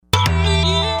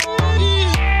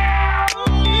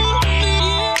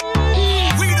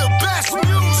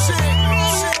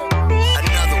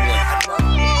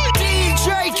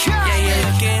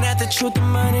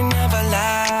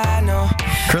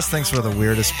thinks we're the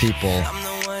weirdest people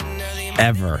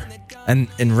ever. And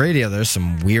in radio, there's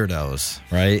some weirdos,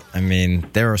 right? I mean,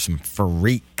 there are some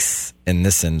freaks in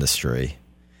this industry.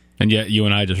 And yet you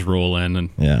and I just roll in. And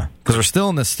yeah. Because we're still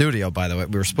in the studio, by the way.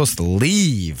 We were supposed to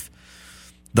leave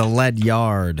the lead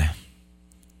yard.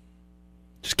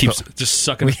 Just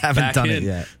sucking We us haven't back done in. it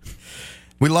yet.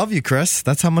 We love you, Chris.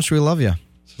 That's how much we love you.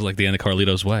 This is like the end of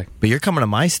Carlito's Way. But you're coming to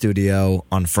my studio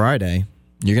on Friday.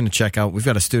 You're going to check out, we've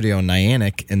got a studio in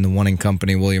Niantic in the One &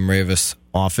 Company William Ravis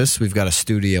office. We've got a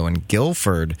studio in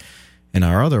Guilford in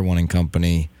our other One &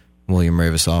 Company William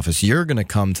Ravis office. You're going to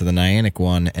come to the Niantic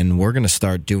one, and we're going to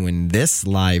start doing this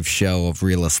live show of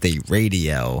Real Estate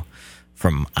Radio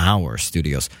from our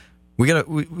studios. We got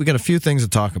a few things to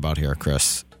talk about here,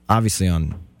 Chris. Obviously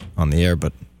on the air,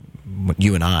 but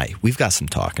you and we've got some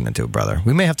talking to do, brother.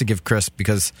 We may have to give Chris,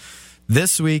 because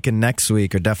this week and next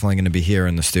week are definitely going to be here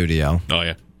in the studio. Oh,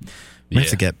 yeah. We have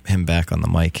to get him back on the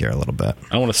mic here a little bit.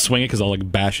 I don't want to swing it because I'll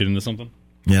bash it into something.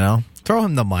 You know? Throw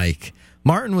him the mic.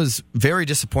 Martin was very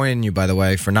disappointed in you, by the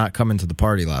way, for not coming to the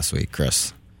party last week,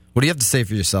 Chris. What do you have to say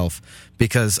for yourself?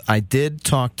 Because I did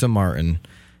talk to Martin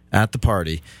at the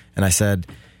party, and I said,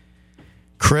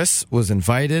 Chris was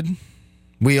invited.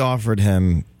 We offered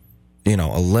him,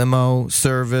 a limo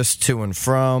service to and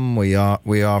from. We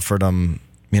offered him,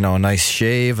 a nice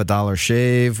shave, $1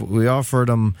 shave. We offered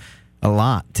him a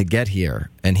lot to get here,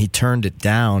 and he turned it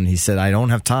down. He said, I don't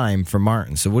have time for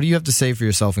Martin. So what do you have to say for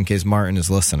yourself in case Martin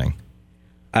is listening?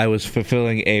 I was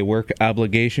fulfilling a work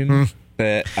obligation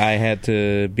that I had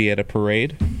to be at a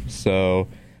parade. So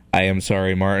I am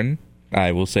sorry, Martin.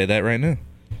 I will say that right now.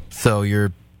 So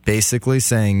you're basically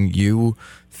saying you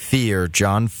fear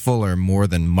John Fuller more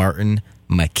than Martin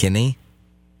McKinney?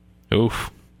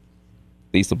 Oof.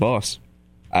 He's the boss.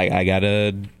 I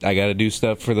gotta do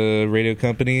stuff for the radio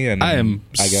company, and I am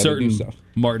gotta certain do stuff.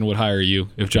 Martin would hire you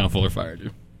if John Fuller fired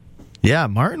you. Yeah,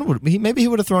 Martin would. Maybe he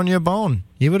would have thrown you a bone.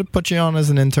 He would have put you on as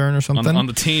an intern or something On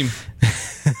the team.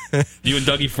 You and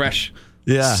Dougie Fresh.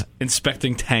 Yeah,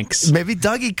 Inspecting tanks. maybe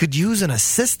Dougie could use an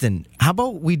assistant. How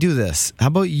about we do this? How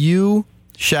about you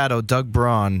shadow Doug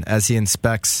Braun as he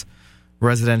inspects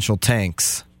residential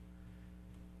tanks?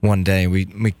 One day we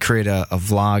create a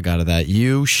vlog out of that.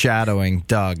 You shadowing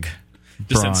Doug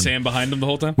Just Braun. had Sam behind him the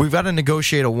whole time? We've got to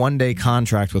negotiate a one-day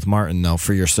contract with Martin, though,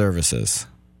 for your services.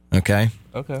 Okay?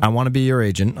 Okay. I want to be your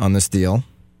agent on this deal.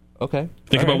 Okay.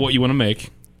 Think about what you want to make.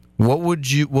 What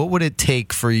would it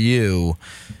take for you?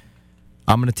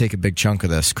 I'm going to take a big chunk of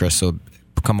this, Chris, so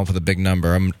come up with a big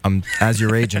number. I'm as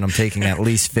your agent, I'm taking at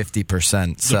least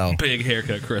 50%. So Big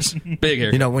haircut, Chris. Big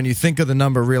haircut. when you think of the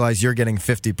number, realize you're getting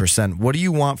 50%. What do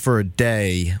you want for a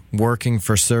day working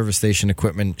for Service Station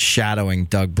Equipment, shadowing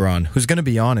Doug Braun, who's going to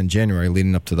be on in January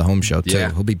leading up to the home show, too?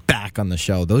 Yeah. He'll be back on the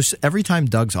show. Every time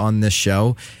Doug's on this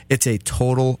show, it's a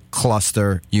total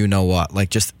cluster, you know what.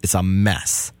 It's a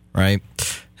mess, right?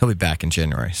 He'll be back in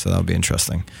January, so that'll be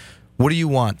interesting. What do you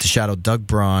want to shadow Doug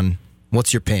Braun?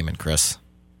 What's your payment, Chris?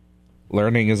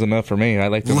 Learning is enough for me. I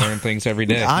like to learn things every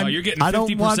day. You're getting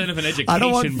 50% of an education. I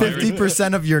don't want Byron.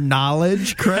 50% of your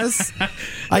knowledge, Chris.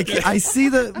 I see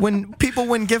when people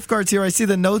win gift cards here, I see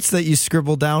the notes that you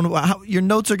scribble down. Your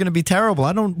notes are going to be terrible.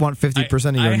 I don't want 50%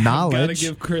 of your knowledge. I gotta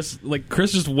give Chris,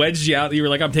 Chris just wedged you out. You were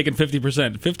like, I'm taking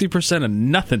 50%. 50% of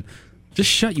nothing. Just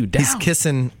shut you down. He's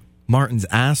kissing Martin's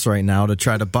ass right now to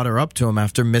try to butter up to him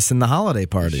after missing the holiday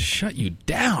party. Shut you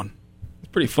down.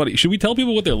 It's pretty funny. Should we tell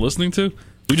people what they're listening to?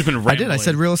 We've just been rambling. I did. I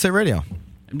said Real Estate Radio.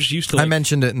 I'm just used to I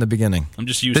mentioned it in the beginning. I'm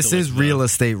just used to This is Real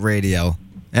Estate Radio.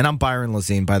 And I'm Byron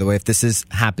Lazine, by the way. If this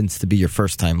happens to be your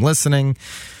first time listening,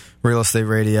 Real Estate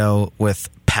Radio with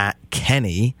Pat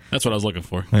Kenny. That's what I was looking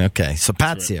for. Okay, so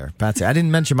Pat's here. Pat's here. I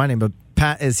didn't mention my name, but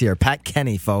Pat is here. Pat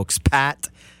Kenny, folks. Pat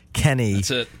Kenny.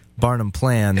 That's it. Barnum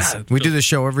Plans. God, We do this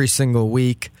show every single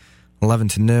week, 11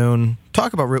 to noon.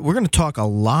 We're going to talk a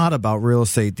lot about real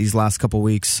estate these last couple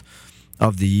weeks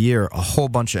of the year, a whole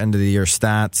bunch of end of the year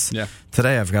stats. Yeah.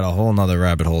 Today I've got a whole nother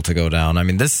rabbit hole to go down. I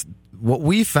mean, what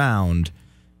we found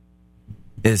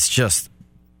is just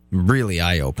really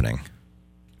eye-opening. I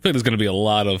think there's going to be a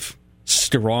lot of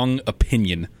strong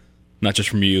opinion, not just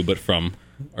from you, but from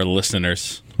our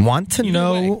listeners. Want to Either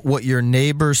know way. what your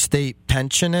neighbor's state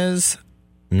pension is?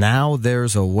 Now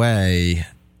there's a way.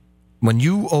 When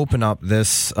you open up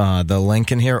the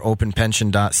link in here,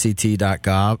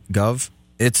 openpension.ct.gov,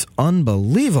 it's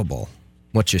unbelievable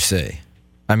what you see.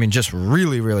 I mean, just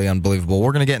really, really unbelievable.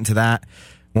 We're going to get into that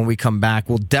when we come back.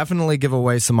 We'll definitely give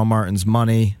away some of Martin's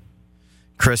money.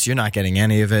 Chris, you're not getting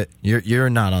any of it.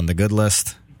 You're not on the good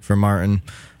list for Martin.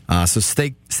 So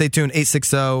stay tuned.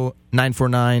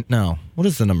 860-949. No, what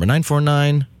is the number?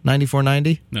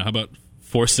 949-9490? Now, how about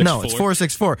 464. No, it's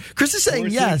 464. Chris is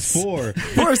saying yes.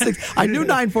 464. I knew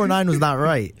 949 was not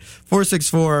right.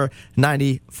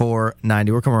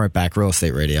 464-9490. We're coming right back. Real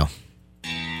Estate Radio.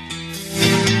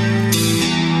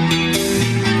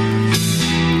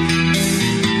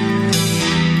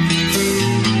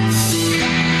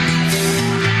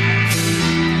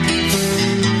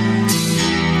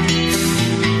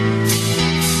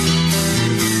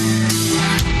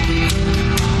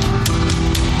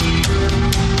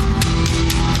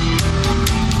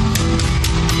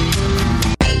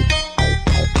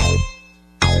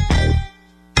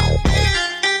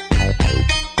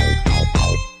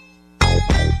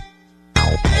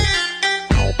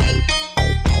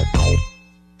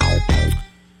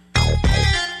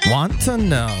 Want to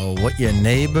know what your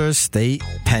neighbor's state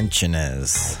pension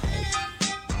is?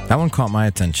 That one caught my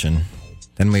attention.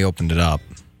 Then we opened it up.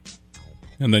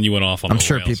 And then you went off on I'm the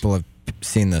sure rails. people have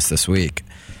seen this week.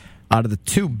 Out of the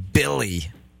 $2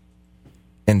 billion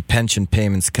in pension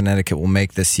payments Connecticut will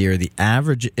make this year, the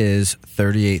average is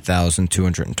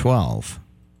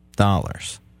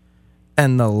 $38,212.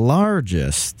 And the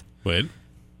largest... Wait,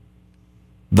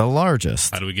 how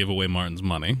do we give away Martin's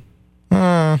money?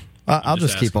 I'll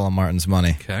just keep all of Martin's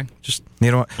money. Okay, just You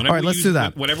know what? All right, let's do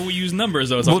that. Whenever we use numbers,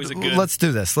 though, it's always a good. Let's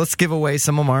do this. Let's give away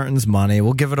some of Martin's money.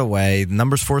 We'll give it away. The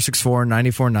number's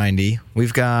 464-9490.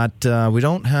 We've got, we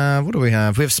don't have, what do we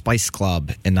have? We have Spice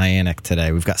Club in Niantic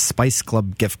today. We've got Spice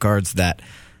Club gift cards that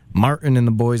Martin and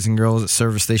the boys and girls at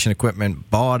Service Station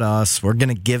Equipment bought us. We're going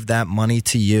to give that money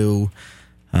to you.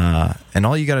 And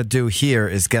all you got to do here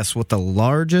is guess what the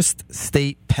largest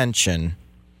state pension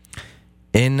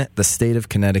in the state of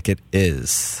Connecticut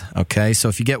is. Okay, so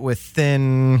if you get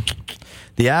within,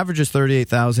 the average is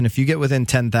 38,000. If you get within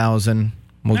 10,000,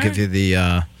 we'll give you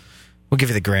the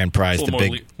grand prize, the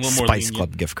big Spice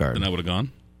Club gift card. And I would have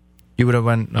gone. You would have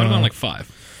went. I would have gone like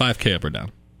 5K up or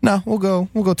down. No, we'll go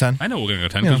 10. I know we're gonna go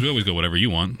 10 because we always go whatever you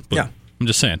want. But Yeah. I'm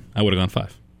just saying, I would have gone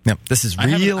 5. Yep, this is I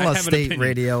have real an estate opinion.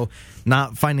 radio,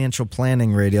 not financial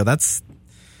planning radio. That's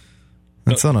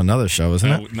on another show,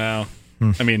 isn't it? No,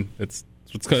 I mean that's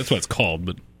what it's called,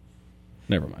 but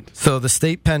never mind. So the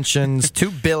state pensions,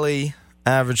 $2 billion,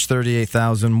 average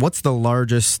 38,000. What's the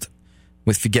largest?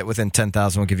 If you get within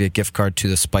 10,000, we'll give you a gift card to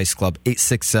the Spice Club.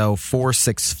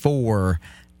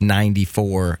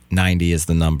 860-464-9490 is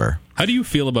the number. How do you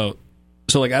feel about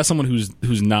like as someone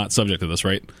who's not subject to this,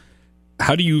 right?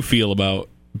 How do you feel about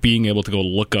being able to go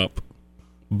look up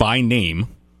by name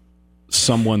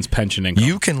someone's pension income?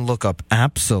 You can look up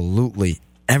absolutely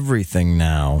everything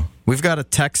now. We've got a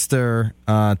texter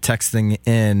texting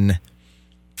in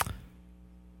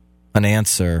an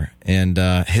answer, and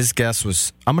his guess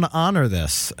was, I'm going to honor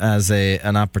this as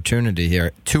an opportunity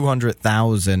here,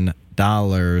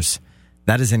 $200,000.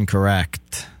 That is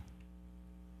incorrect.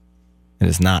 It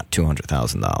is not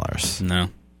 $200,000. No,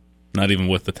 not even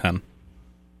with the 10.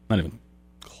 Not even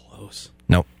close.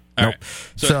 Nope. All Nope. right.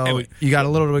 So anyway, you got a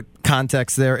little bit of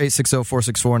context there.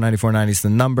 860-464-9490 is the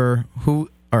number.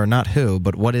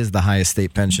 But what is the highest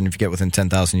state pension? If you get within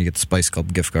 10,000, you get the Spice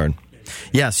Club gift card.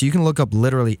 Yeah, so you can look up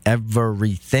literally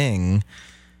everything.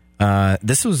 It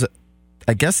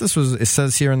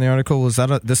says here in the article, was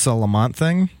that this a Lamont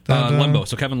thing? Lembo.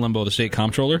 So Kevin Lembo, the state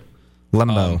comptroller,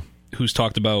 Lembo. who's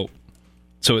talked about.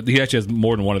 So he actually has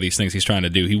more than one of these things he's trying to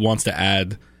do. He wants to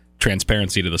add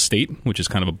transparency to the state, which is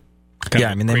kind of a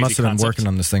they must have been working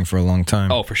on this thing for a long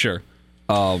time. Oh, for sure.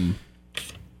 All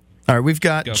right, we've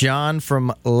got John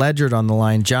from Ledyard on the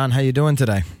line. John, how you doing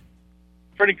today?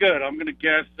 Pretty good. I'm going to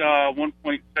guess 1.7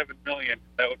 million.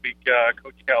 That would be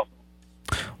Coach Cal.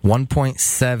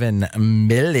 1.7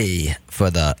 milli for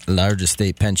the largest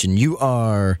state pension. You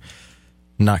are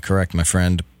not correct, my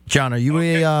friend. John, are you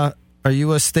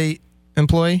a state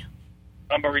employee?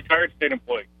 I'm a retired state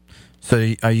employee.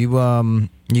 So are you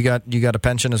you got a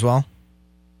pension as well?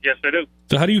 Yes, I do.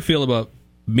 So how do you feel about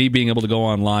me being able to go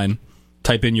online,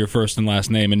 type in your first and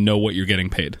last name, and know what you're getting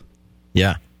paid?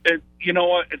 Yeah. You know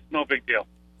what? It's no big deal.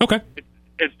 Okay.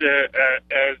 It's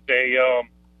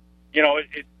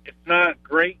not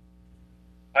great.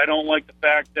 I don't like the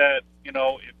fact that,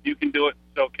 if you can do it,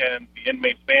 so can the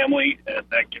inmate's family, and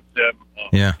that gives them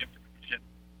information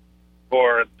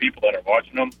for the people that are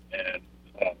watching them and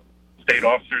state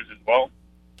officers as well.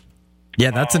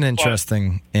 Yeah, that's an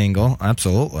interesting angle.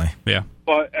 Absolutely. Yeah.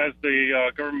 But as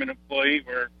the government employee,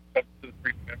 we're up to the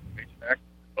Freedom of Information Act.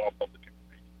 It's all public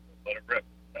information. So let it rip.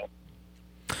 So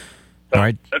all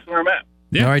right. That's where I'm at.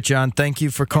 Yeah. All right, John. Thank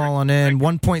you for calling in.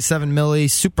 1.7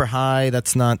 milli, super high.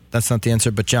 That's not the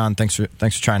answer. But John, thanks for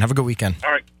trying. Have a good weekend.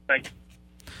 All right. Thank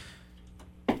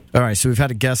you. All right. So we've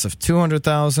had a guess of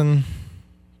 200,000.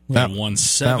 That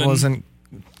 1.7. That wasn't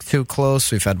too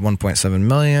close. We've had 1.7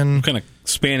 million. Kind of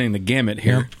spanning the gamut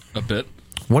here a bit.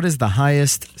 What is the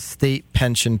highest state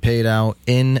pension paid out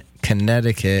in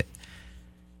Connecticut?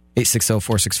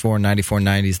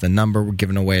 860-464-9490 is the number. We're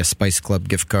giving away a Spice Club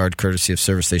gift card courtesy of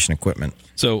Service Station Equipment.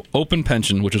 So Open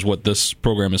Pension, which is what this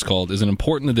program is called, is an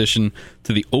important addition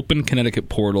to the Open Connecticut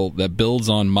portal that builds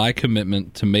on my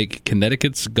commitment to make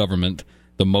Connecticut's government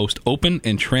the most open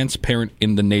and transparent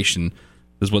in the nation,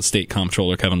 is what State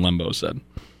Comptroller Kevin Lembo said.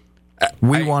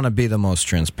 We want to be the most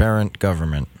transparent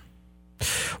government.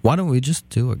 Why don't we just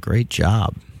do a great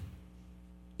job?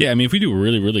 Yeah, I mean, if we do a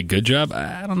really, really good job,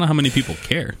 I don't know how many people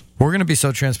care. We're going to be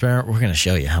so transparent, we're going to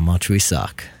show you how much we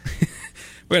suck.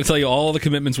 We're going to tell you all the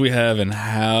commitments we have and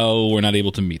how we're not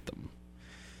able to meet them.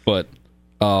 But,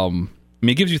 I mean,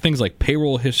 it gives you things like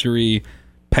payroll history,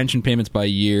 pension payments by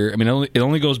year. I mean, it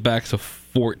only goes back to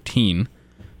 2014,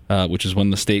 which is when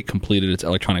the state completed its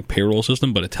electronic payroll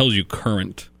system, but it tells you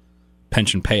current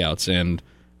pension payouts. And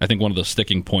I think one of the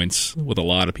sticking points with a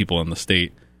lot of people in the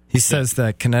state, he says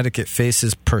that Connecticut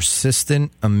faces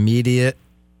persistent, immediate,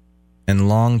 and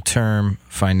long-term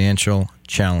financial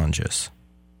challenges.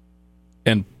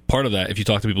 And part of that, if you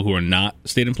talk to people who are not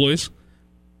state employees,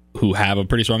 who have a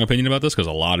pretty strong opinion about this, because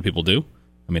a lot of people do.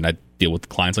 I mean, I deal with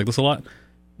clients like this a lot.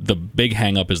 The big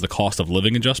hang-up is the cost of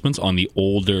living adjustments on the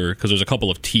older, because there's a couple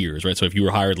of tiers, right? So if you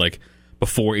were hired like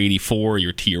before 84,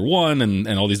 you're tier 1 and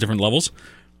all these different levels.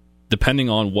 Depending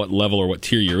on what level or what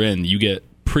tier you're in, you get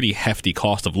pretty hefty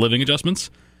cost of living adjustments,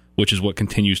 which is what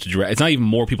continues to drag. It's not even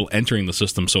more people entering the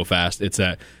system so fast. It's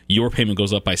that your payment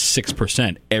goes up by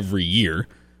 6% every year,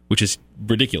 which is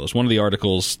ridiculous. One of the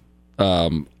articles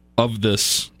of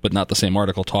this, but not the same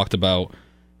article, talked about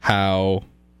how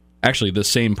actually the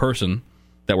same person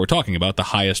that we're talking about, the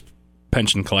highest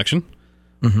pension collection,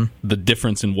 the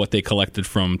difference in what they collected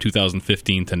from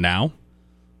 2015 to now,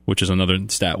 which is another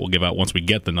stat we'll give out once we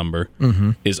get the number,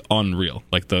 is unreal.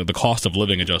 Like the cost of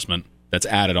living adjustment that's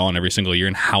added on every single year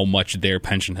and how much their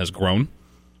pension has grown.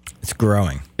 It's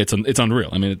growing. It's unreal.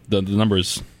 I mean, the number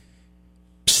is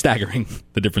staggering,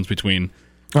 the difference between.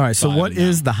 All right, so what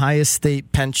is the highest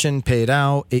state pension paid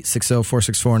out?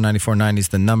 860-464-9490 is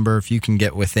the number. If you can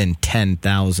get within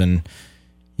 10,000,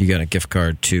 you got a gift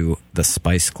card to the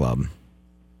Spice Club.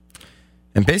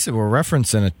 And basically, we're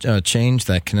referencing a change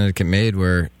that Connecticut made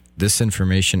where this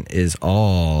information is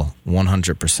all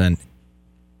 100%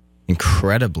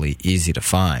 incredibly easy to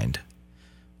find.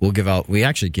 We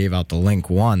actually gave out the link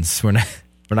once. We're not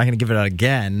going to give it out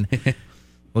again.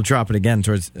 We'll drop it again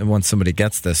once somebody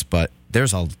gets this, but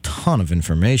there's a ton of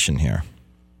information here.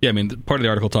 Yeah, I mean, part of the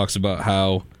article talks about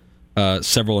how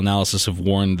several analyses have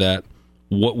warned that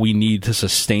what we need to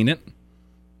sustain it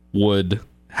would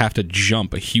have to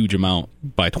jump a huge amount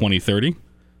by 2030,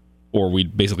 or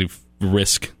we'd basically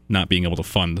risk not being able to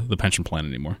fund the pension plan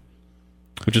anymore,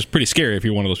 which is pretty scary if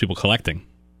you're one of those people collecting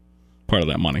part of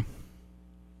that money.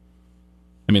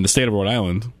 I mean, the state of Rhode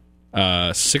Island,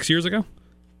 6 years ago,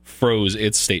 froze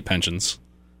its state pensions.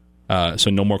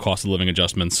 So no more cost of living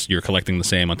adjustments. You're collecting the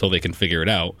same until they can figure it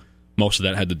out. Most of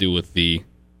that had to do with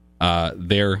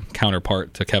their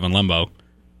counterpart to Kevin Lembo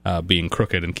being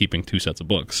crooked and keeping two sets of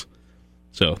books.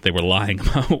 So they were lying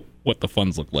about what the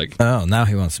funds looked like. Oh, now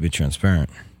he wants to be transparent.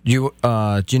 Do you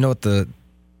know what the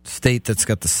state that's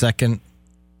got the second?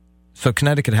 So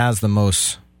Connecticut has the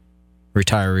most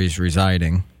retirees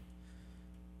residing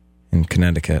in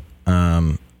Connecticut.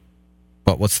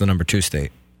 But what's the number 2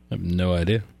 state? I have no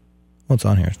idea. What's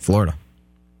on here? Florida.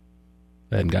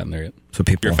 I hadn't gotten there yet. So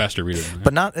people, you're a faster reader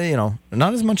than I am. But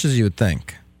not as much as you would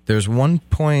think. There's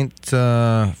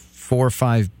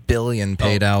 1.45 billion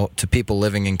paid out to people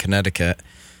living in Connecticut,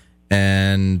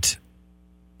 and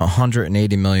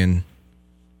 180 million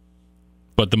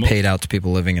paid out to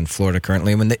people living in Florida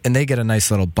currently. And they get a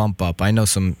nice little bump up. I know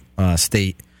some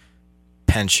state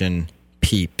pension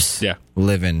peeps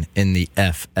living in the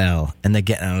FL, and they're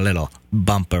getting a little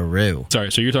bumperoo.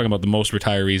 Sorry, so you're talking about the most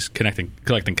retirees collecting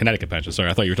Connecticut pensions. Sorry,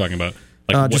 I thought you were talking about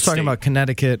just talking about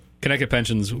Connecticut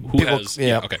pensions. Who people, has?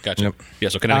 Yeah. Okay, gotcha. Yep. Yeah,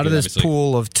 so Connecticut out of this obviously.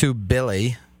 Pool of $2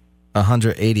 billion,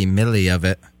 180 million of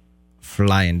it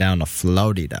flying down to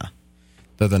Florida.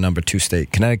 They're the number 2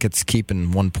 state. Connecticut's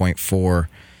keeping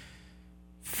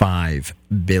 1.45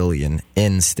 billion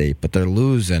in state, but they're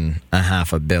losing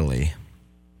 $500 million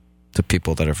to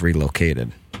people that have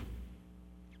relocated.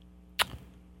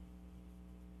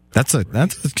 That's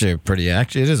actually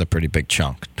it is a pretty big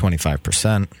chunk,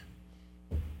 25%.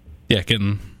 Yeah,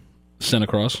 getting sent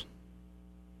across.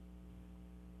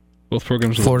 Both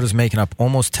programs. Florida's making up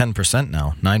almost 10%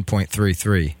 now,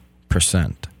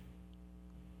 9.33%.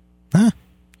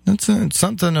 That's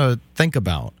something to think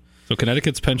about. So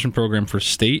Connecticut's pension program for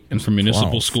state and for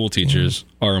municipal school teachers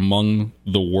are among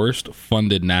the worst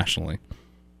funded nationally.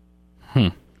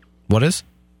 What is?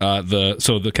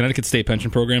 The Connecticut State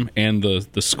Pension Program and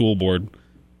the school board,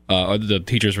 the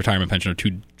teachers' retirement pension are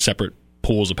two separate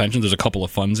pools of pensions. There's a couple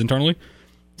of funds internally.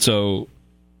 So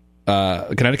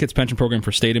Connecticut's pension program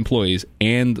for state employees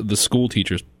and the school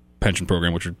teachers' pension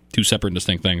program, which are two separate and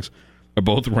distinct things, are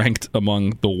both ranked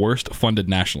among the worst funded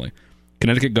nationally.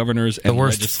 Connecticut governors and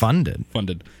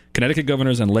funded. Connecticut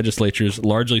governors and legislatures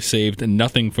largely saved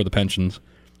nothing for the pensions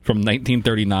from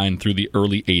 1939 through the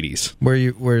early 80s.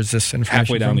 Where is this information?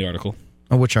 Halfway down from? the article.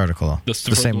 Oh, which article? The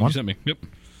same one? You sent me. Yep.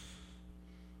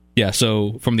 Yeah,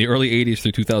 so from the early 80s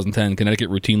through 2010,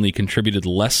 Connecticut routinely contributed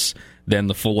less than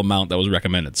the full amount that was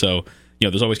recommended. So,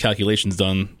 there's always calculations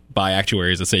done by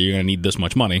actuaries that say you're going to need this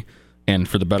much money. And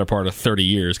for the better part of 30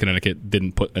 years, Connecticut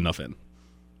didn't put enough in,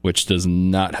 which does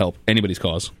not help anybody's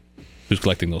cause who's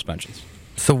collecting those pensions.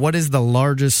 So what is the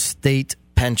largest state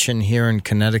pension here in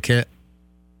Connecticut?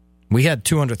 We had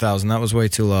 $200,000. That was way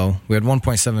too low. We had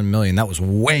 $1.7 million. That was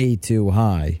way too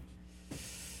high.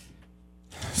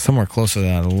 Somewhere closer to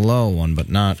that low one, but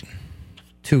not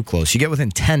too close. You get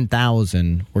within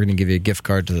 $10,000, we're going to give you a gift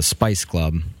card to the Spice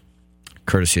Club,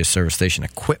 courtesy of Service Station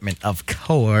Equipment, of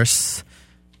course,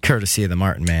 courtesy of the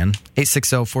Martin Man.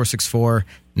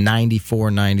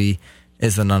 860-464-9490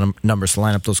 is the number. So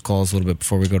line up those calls a little bit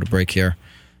before we go to break here.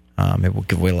 Maybe we'll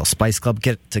give away a little Spice Club.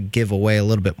 Get to give away a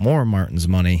little bit more Martin's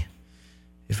money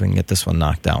if we can get this one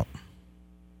knocked out.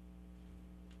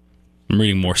 I'm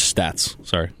reading more stats.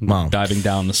 Sorry. Wow. Diving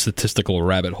down the statistical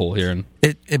rabbit hole here. And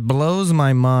It blows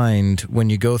my mind when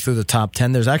you go through the top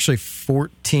 10. There's actually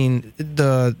 14.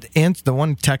 The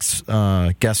one text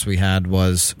guess we had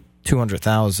was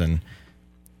 200,000,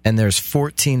 and there's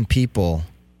 14 people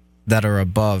that are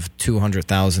above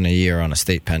 200,000 a year on a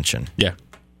state pension. Yeah. I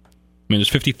mean, there's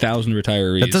 50,000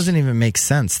 retirees. That doesn't even make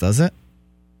sense, does it?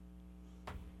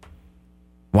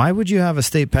 Why would you have a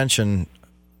state pension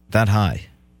that high?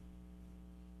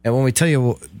 And when we tell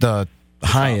you the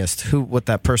highest, what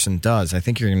that person does, I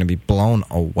think you're going to be blown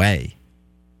away.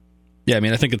 Yeah, I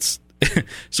mean, I think it's...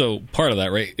 so part of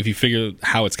that, right, if you figure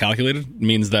how it's calculated,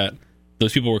 means that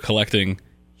those people were collecting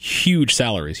huge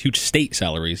salaries, huge state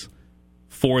salaries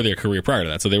for their career prior to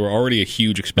that. So they were already a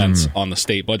huge expense on the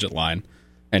state budget line,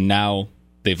 and now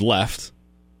they've left.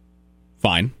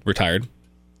 Fine, retired.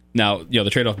 Now,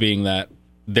 the trade-off being that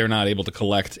they're not able to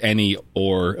collect any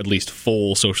or at least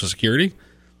full Social Security.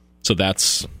 So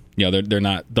that's, they're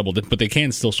not double dip, but they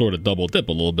can still sort of double dip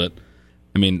a little bit.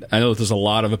 I mean, I know that there's a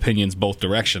lot of opinions both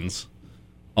directions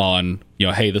on,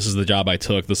 hey, this is the job I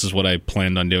took, this is what I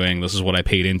planned on doing, this is what I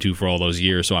paid into for all those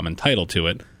years, so I'm entitled to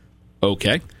it.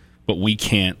 Okay, but we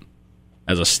can't,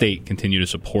 as a state, continue to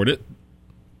support it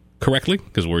correctly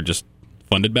because we're just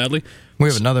funded badly. We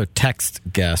have another text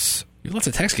guess. We have lots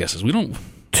of text guesses. We don't...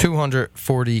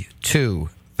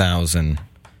 242,000,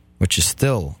 which is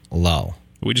still low.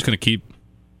 Are we just going to keep...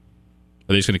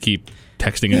 Are they just going to keep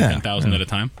texting in 10,000 at a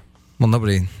time? Well,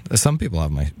 some people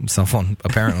have my cell phone,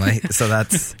 apparently. So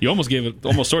that's... You almost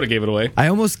sort of gave it away. I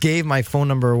almost gave my phone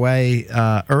number away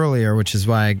earlier, which is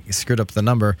why I screwed up the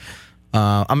number.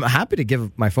 I'm happy to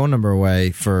give my phone number away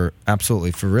for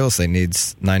real estate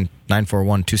needs,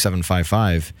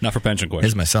 941-2755. Not for pension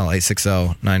questions. Here's my cell,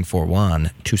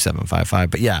 860-941-2755.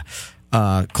 But yeah,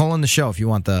 call in the show if you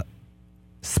want the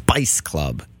Spice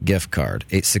Club gift card,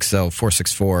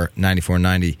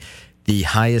 860-464-9490. The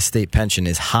highest state pension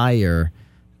is higher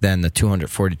than the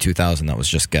 242,000 that was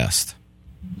just guessed.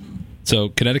 So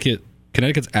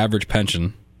Connecticut's average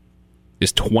pension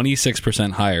is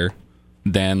 26% higher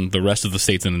than the rest of the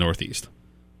states in the Northeast.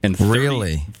 And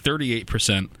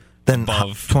 38% then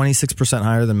above. 26%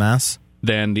 higher than Mass?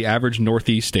 Than the average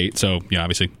Northeast state. So,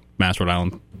 obviously, Mass, Rhode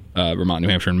Island, Vermont, New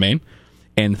Hampshire, and Maine.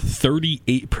 And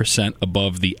 38%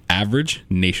 above the average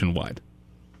nationwide.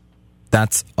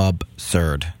 That's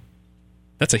absurd.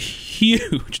 That's a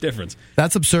huge difference.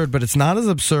 That's absurd, but it's not as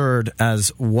absurd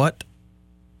as what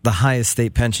the highest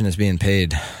state pension is being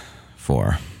paid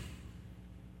for.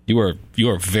 You are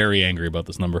very angry about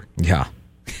this number. Yeah.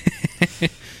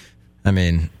 I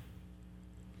mean,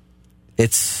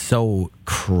 it's so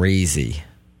crazy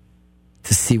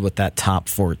to see what that top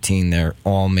 14, they're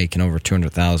all making over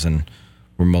 200,000,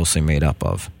 were mostly made up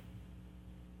of.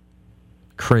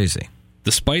 Crazy.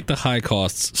 Despite the high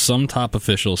costs, some top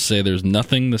officials say there's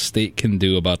nothing the state can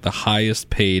do about the highest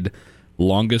paid,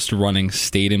 longest running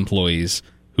state employees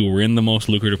who were in the most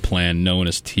lucrative plan known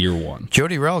as Tier 1.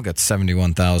 Jody Rell got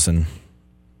 $71,000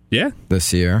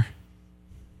 this year.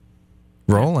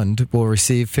 Roland will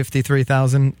receive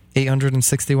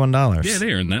 $53,861. Yeah,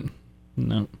 they earned that.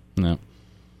 No.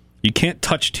 You can't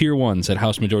touch Tier 1, said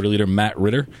House Majority Leader Matt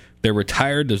Ritter. They're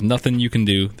retired. There's nothing you can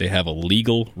do. They have a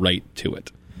legal right to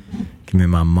it. Give me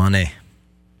my money.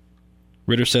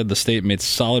 Ritter said the state made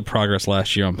solid progress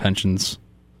last year on pensions.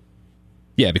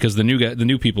 Yeah, because the new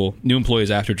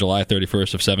employees after July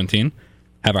 31st of 17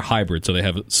 have a hybrid, so they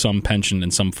have some pension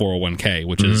and some 401k,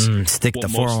 which is... stick the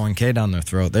 401k down their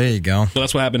throat. There you go. Well,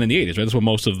 that's what happened in the 80s, right? That's what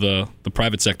most of the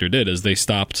private sector did, is they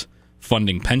stopped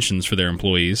funding pensions for their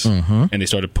employees, and they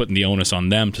started putting the onus on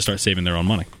them to start saving their own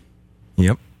money.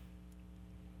 Yep.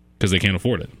 Because they can't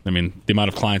afford it. I mean, the amount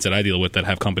of clients that I deal with that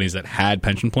have companies that had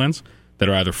pension plans that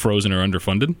are either frozen or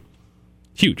underfunded,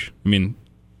 huge. I mean,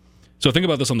 so think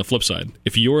about this on the flip side.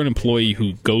 If you're an employee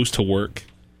who goes to work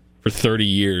for 30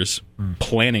 years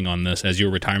planning on this as your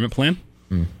retirement plan,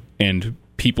 and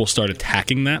people start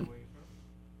attacking that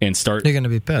and start You're going to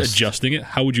be pissed. adjusting it,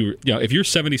 how would you... if you're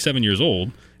 77 years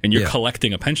old and you're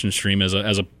collecting a pension stream as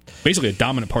a basically a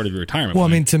dominant part of your retirement plan.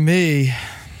 I mean, to me,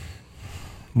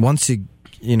 once you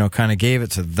kind of gave it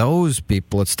to those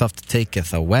people, it's tough to take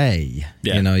it away.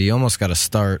 Yeah. You almost got to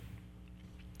start...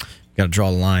 Got to draw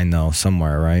a line, though,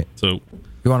 somewhere, right? So...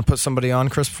 You want to put somebody on,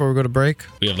 Chris, before we go to break?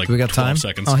 We have we got 12 time?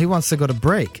 seconds. Oh, he wants to go to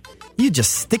break. You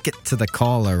just stick it to the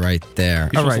caller right there.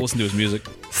 You're All supposed right. to listen to his music.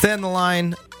 Stay on the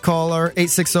line, caller,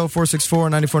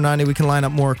 860-464-9490. We can line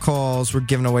up more calls. We're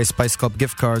giving away Spice Club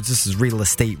gift cards. This is Real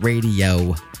Estate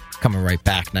Radio. Coming right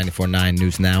back, 94.9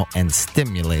 News Now and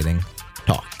stimulating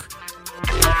talk.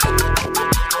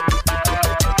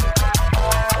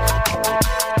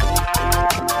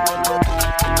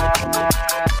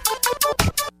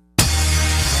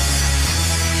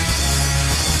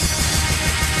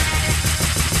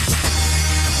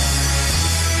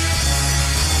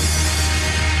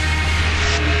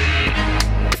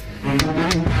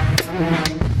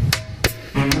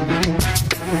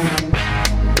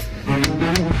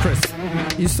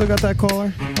 You still got that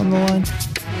caller on the line?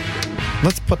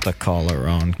 Let's put the caller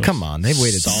on. Come on, they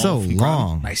waited so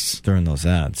long during those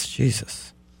ads.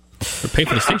 Jesus. Or pay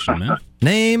for the station, man.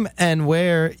 Name and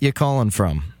where you calling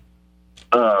from?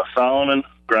 Solomon,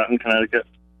 Groton, Connecticut.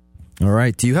 All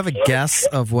right. Do you have a guess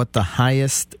of what the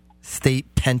highest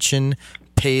state pension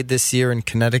paid this year in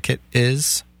Connecticut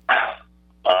is?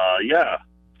 Yeah.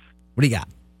 What do you got?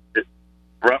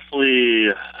 Roughly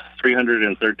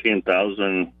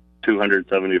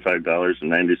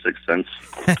 $313,275.96.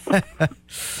 I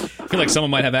feel like someone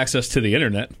might have access to the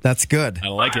internet. That's good. I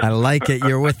like it. I like it.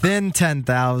 You're within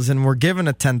 $10,000. We're given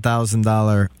a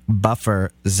 $10,000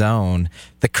 buffer zone.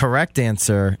 The correct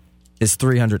answer is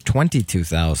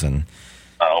 $322,000.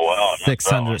 Oh, wow.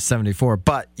 $674.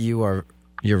 But you're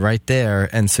right there,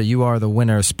 and so you are the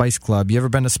winner of Spice Club. You ever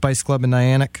been to Spice Club in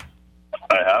Niantic?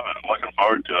 I haven't. I'm looking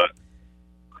forward to it.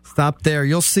 Stop there.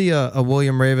 You'll see a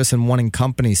William Ravis and One &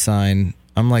 Company sign.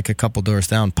 I'm like a couple doors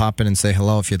down. Pop in and say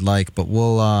hello if you'd like. But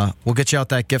we'll get you out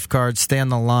that gift card. Stay on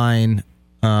the line.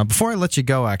 Before I let you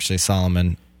go, actually,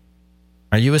 Solomon,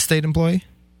 are you a state employee?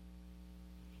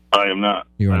 I am not.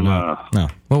 You are not. No.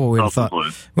 Well, we would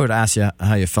have asked you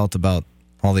how you felt about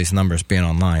all these numbers being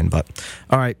online. But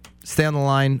all right, stay on the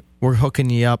line. We're hooking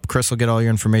you up. Chris will get all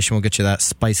your information. We'll get you that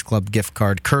Spice Club gift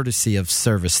card, courtesy of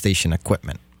Service Station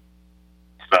Equipment.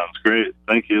 Sounds great.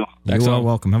 Thank you. Thanks, You are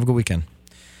welcome. Have a good weekend.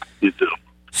 You too.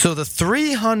 So the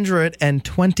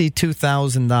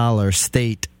 $322,000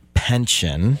 state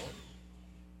pension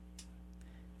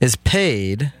is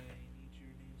paid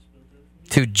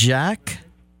to Jack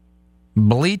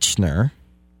Bleachner,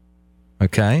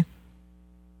 okay?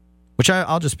 Which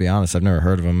I'll just be honest, I've never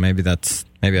heard of him. Maybe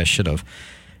I should have.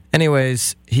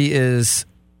 Anyways, he is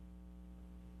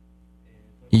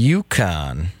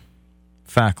UConn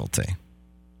faculty.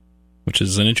 Which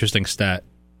is an interesting stat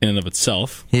in and of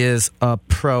itself. He is a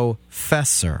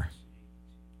professor.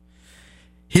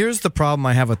 Here's the problem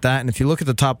I have with that, and if you look at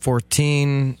the top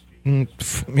 14,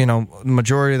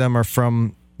 majority of them are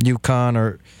from UConn,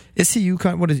 or is he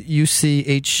UConn? What is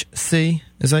UCHC?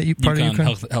 Is that part of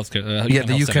UConn? Healthcare. Yeah,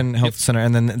 the UConn Health Center.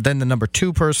 And then the number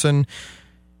 2 person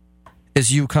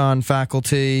is UConn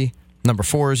faculty. Number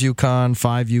 4 is UConn,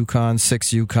 5 UConn,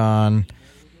 6 UConn,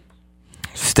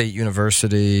 State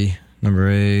University. Number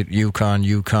 8,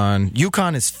 UConn.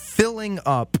 UConn is filling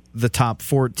up the top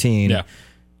 14. Yeah.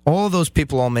 All of those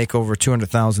people all make over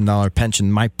 $200,000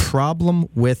 pension. My problem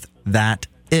with that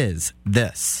is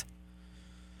this.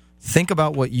 Think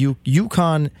about what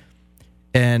UConn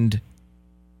and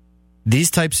these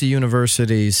types of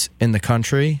universities in the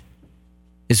country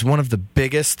is one of the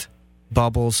biggest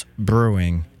bubbles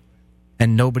brewing,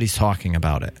 and nobody's talking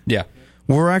about it. Yeah.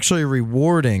 We're actually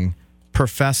rewarding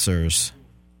professors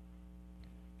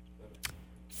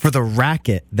for the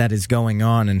racket that is going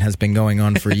on and has been going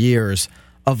on for years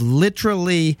of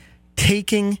literally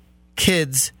taking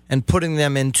kids and putting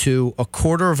them into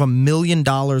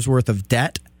 $250,000 worth of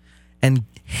debt and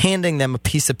handing them a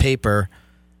piece of paper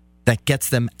that gets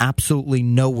them absolutely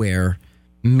nowhere,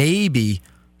 maybe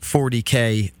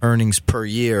 $40K earnings per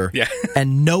year,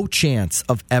 and no chance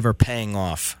of ever paying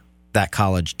off that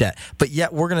college debt. But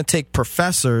yet we're going to take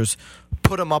professors,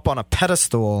 put them up on a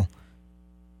pedestal,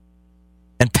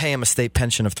 and pay them a state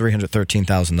pension of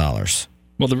 $313,000.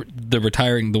 Well, the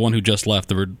retiring, the one who just left,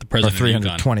 the president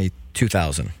of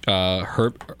 $322,000.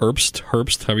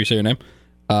 Herbst, however you say your name,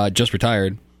 just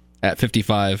retired at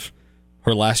 55.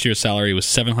 Her last year's salary was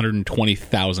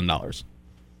 $720,000. So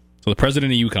the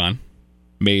president of UConn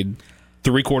made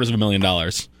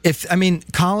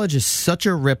 $750,000. College is such a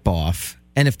ripoff,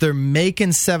 and if they're making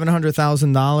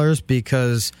 $700,000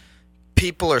 because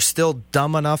people are still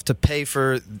dumb enough to pay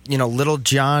for little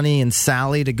Johnny and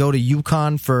Sally to go to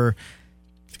UConn for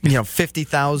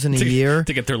 $50,000 a year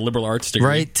to get their liberal arts degree,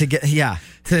 right?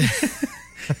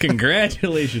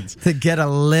 Congratulations to get a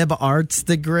lib arts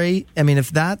degree.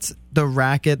 If that's the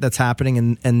racket that's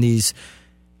happening, and these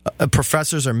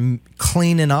professors are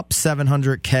cleaning up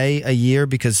 $700K a year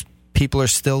because people are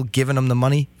still giving them the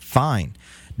money, fine.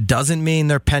 Doesn't mean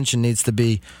their pension needs to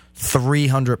be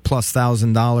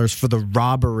 $300,000+ for the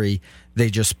robbery they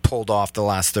just pulled off the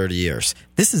last 30 years.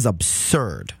 This is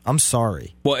absurd. I'm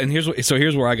sorry. Well, and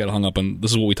here's where I got hung up on.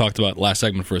 This is what we talked about last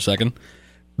segment for a second.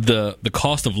 The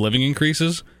cost of living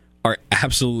increases are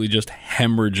absolutely just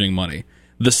hemorrhaging money.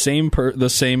 The same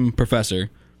professor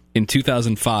in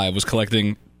 2005 was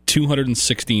collecting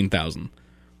 $216,000.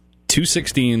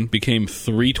 $216 became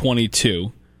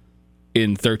 $322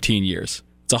 in 13 years.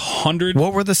 It's 100.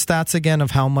 What were the stats again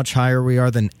of how much higher we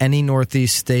are than any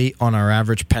Northeast state on our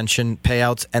average pension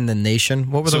payouts and the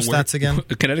nation? What were those stats again?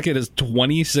 Connecticut is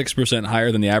 26%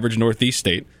 higher than the average Northeast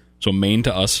state, so Maine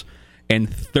to us, and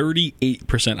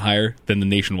 38% higher than the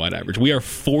nationwide average. We are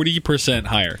 40%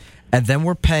 higher. And then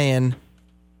we're paying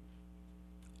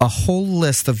a whole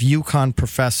list of UConn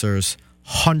professors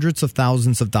hundreds of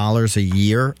thousands of dollars a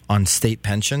year on state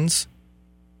pensions.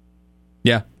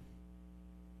 Yeah.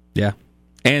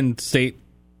 And state,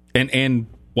 and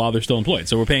while they're still employed.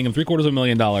 So we're paying them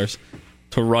 $750,000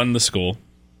 to run the school.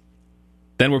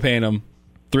 Then we're paying them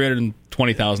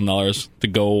 $320,000 to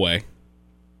go away.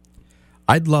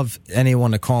 I'd love anyone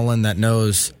to call in that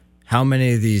knows how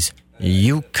many of these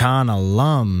UConn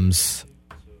alums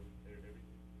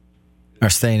are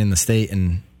staying in the state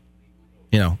and,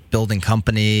 building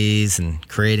companies and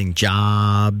creating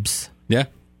jobs. Yeah.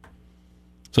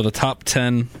 So the top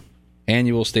 10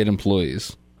 annual state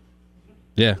employees.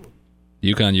 Yeah.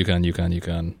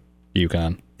 UConn.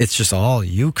 It's just all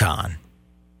UConn.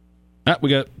 We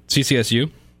got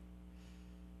CCSU,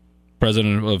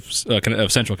 president of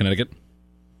Central Connecticut.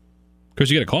 Chris,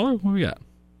 you got a caller? What do we got?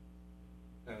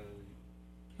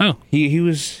 Oh. He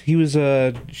was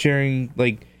sharing,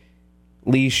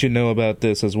 Lee should know about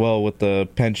this as well with the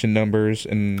pension numbers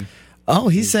and... Oh,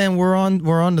 he's saying we're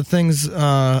on to things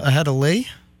ahead of Lee?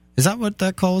 Is that what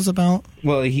that call is about?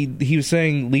 Well, he was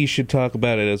saying Lee should talk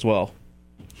about it as well.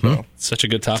 So. Such a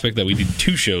good topic that we did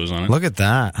 2 shows on it. Look at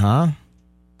that, huh?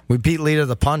 We beat Lee to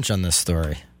the punch on this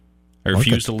story. I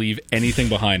refuse to leave anything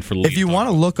behind for Lee. If you want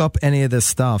to look up any of this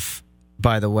stuff,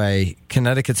 by the way,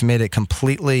 Connecticut's made it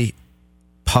completely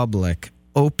public.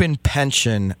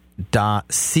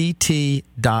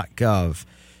 openpension.ct.gov.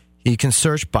 You can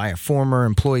search by a former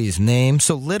employee's name.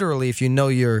 So literally, if you know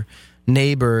your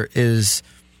neighbor is,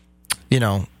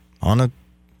 on a,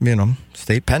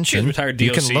 state pension, retired DOC,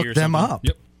 you can look them up.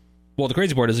 Yep. Well, the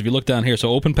crazy part is if you look down here,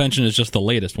 so Open Pension is just the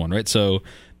latest one, right? So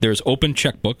there's Open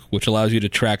Checkbook, which allows you to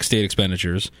track state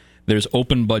expenditures. There's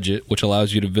Open Budget, which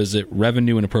allows you to visit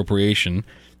revenue and appropriation.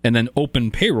 And then Open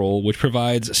Payroll, which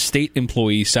provides state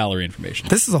employee salary information.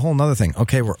 This is a whole nother thing.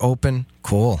 Okay, we're open.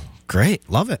 Cool. Great.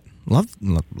 Love it. Love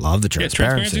the transparency. Yeah,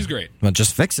 transparency is great. Well,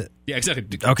 just fix it. Yeah, exactly.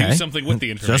 Okay. Do something with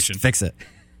the information. Just fix it.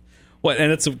 Well,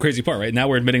 and that's the crazy part, right? Now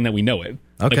we're admitting that we know it.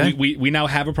 Okay. We now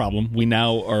have a problem. We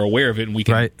now are aware of it, and we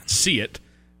can see it.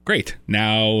 Great.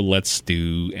 Now let's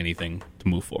do anything to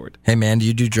move forward. Hey, man, do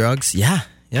you do drugs? Yeah,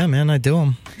 man, I do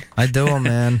them.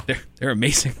 Man. They're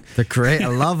amazing. They're great. I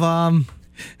love them.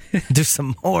 Do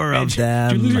some more of them.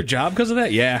 Did you lose your job because of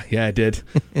that? Yeah, I did.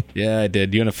 I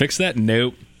did. You want to fix that?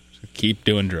 Nope. Keep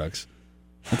doing drugs.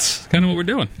 That's kind of what we're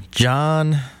doing.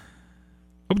 John.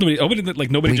 Nobody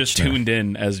Bleachner. just tuned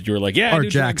in as you're like, yeah, or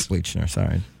Jack Bleachner,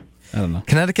 sorry. I don't know.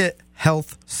 Connecticut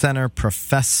Health Center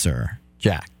Professor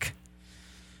Jack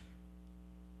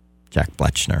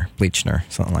Bleachner,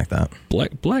 something like that.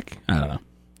 Black? I don't know.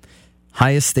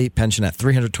 Highest state pension at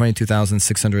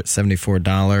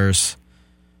 $322,674.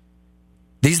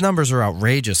 These numbers are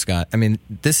outrageous, Scott. I mean,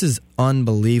 this is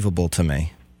unbelievable to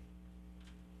me.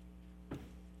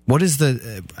 What is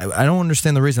the... I don't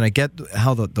understand the reason. I get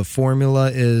how the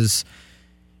formula is,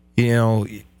 a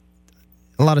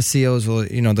lot of CEOs will,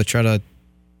 they try to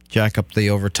jack up the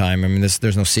overtime. I mean,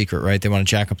 there's no secret, right? They want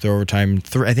to jack up their overtime.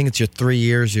 I think it's your 3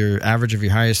 years, your average of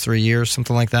your highest 3 years,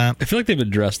 something like that. I feel like they've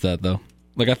addressed that, though.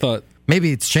 Like, I thought...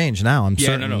 Maybe it's changed now. I'm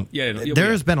certain. No.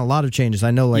 There's been a lot of changes.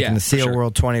 I know, in the CEO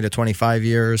world, 20 to 25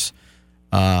 years.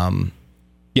 Hang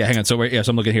on. So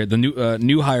I'm looking here. The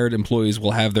new hired employees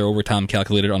will have their overtime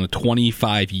calculated on a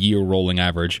 25-year rolling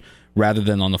average rather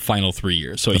than on the final 3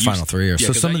 years. So final 3 years.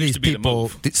 So some of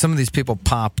these people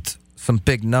popped some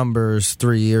big numbers,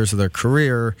 3 years of their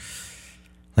career,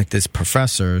 like these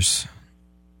professors.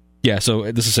 Yeah,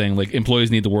 so this is saying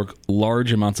employees need to work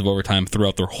large amounts of overtime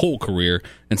throughout their whole career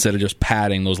instead of just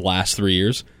padding those last 3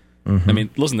 years. Mm-hmm. I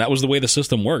mean, listen, that was the way the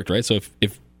system worked, right? So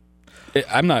if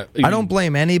I'm not, I don't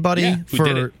blame anybody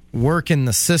for working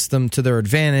the system to their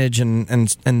advantage, and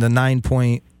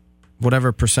the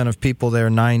 9% of people there,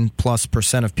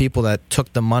 9+% of people that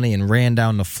took the money and ran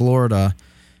down to Florida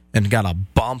and got a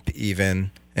bump even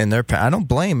in their pay. I don't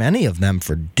blame any of them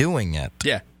for doing it.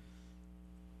 Yeah.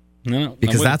 No,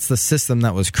 because that's the system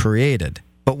that was created.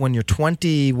 But when you're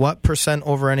 20%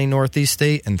 over any Northeast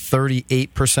state and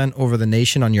 38% over the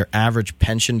nation on your average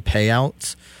pension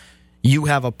payouts, you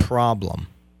have a problem.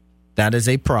 That is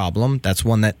a problem. That's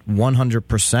one that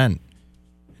 100%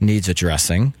 needs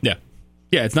addressing. Yeah.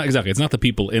 Yeah, it's not exactly. It's not the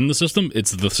people in the system.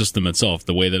 It's the system itself,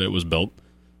 the way that it was built.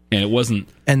 And it wasn't.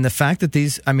 And the fact that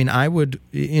I would,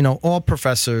 all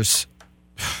professors...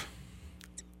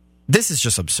 This is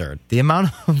just absurd. The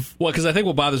amount of... Well, because I think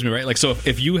what bothers me, right? So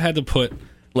if you had to put...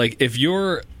 if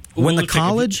you're... When the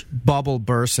college bubble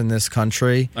bursts in this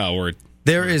country... Oh, word.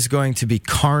 There is going to be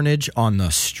carnage on the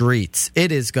streets.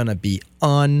 It is going to be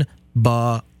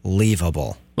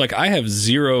unbelievable. I have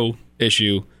zero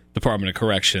issue, Department of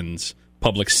Corrections,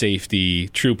 public safety,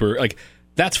 trooper.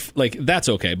 That's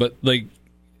okay. But,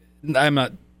 I'm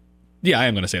not... Yeah, I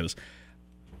am going to say this.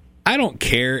 I don't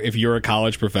care if you're a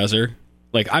college professor...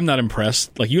 I'm not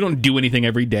impressed. You don't do anything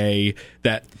every day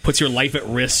that puts your life at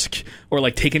risk or,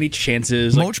 take any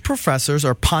chances. Most professors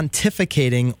are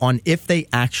pontificating on if they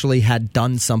actually had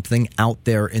done something out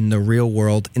there in the real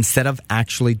world instead of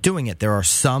actually doing it. There are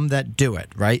some that do it,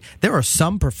 right? There are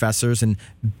some professors in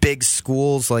big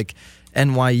schools like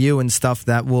NYU and stuff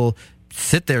that will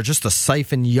sit there just to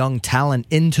siphon young talent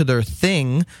into their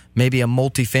thing, maybe a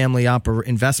multifamily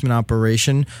investment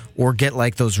operation, or get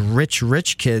those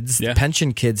rich kids,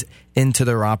 pension kids, into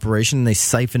their operation. And they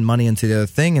siphon money into the other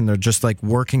thing, and they're just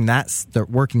working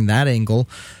that angle.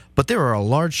 But there are a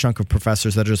large chunk of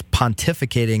professors that are just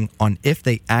pontificating on if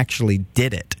they actually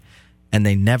did it, and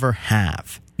they never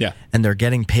have. Yeah, and they're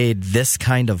getting paid this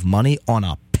kind of money on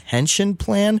a pension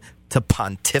plan to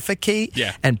pontificate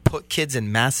and put kids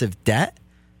in massive debt.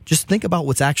 Just think about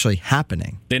what's actually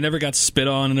happening. They never got spit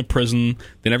on in a prison.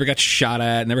 They never got shot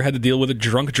at, never had to deal with a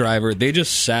drunk driver. They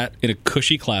just sat in a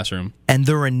cushy classroom. And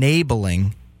they're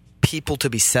enabling people to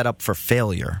be set up for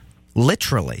failure,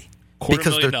 literally.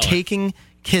 Because they're taking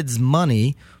kids'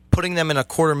 money, putting them in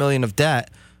 $250,000 of debt,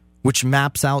 which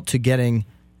maps out to getting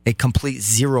a complete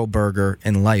zero burger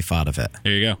in life out of it.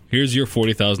 There you go. Here's your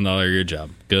 $40,000 a year job.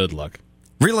 Good luck.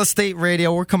 Real Estate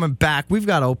Radio, we're coming back. We've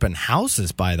got open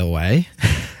houses, by the way.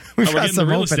 We've got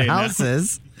some open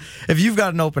houses. If you've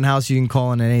got an open house, you can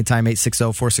call in at any time,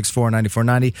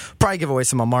 860-464-9490. Probably give away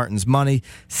some of Martin's money.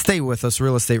 Stay with us.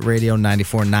 Real Estate Radio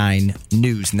 94.9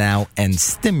 News Now and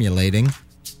stimulating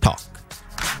talk.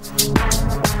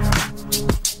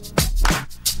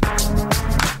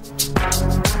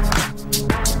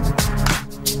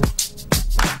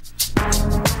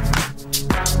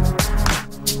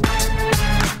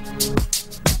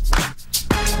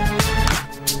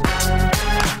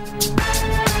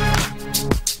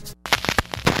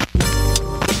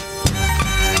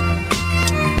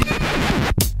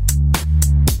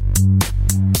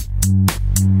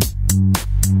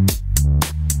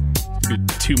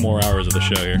 More hours of the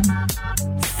show here.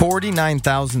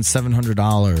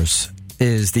 $49,700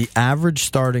 is the average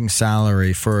starting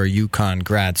salary for a UConn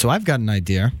grad. So I've got an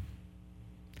idea.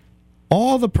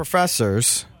 All the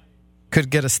professors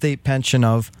could get a state pension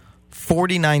of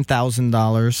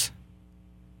 $49,000.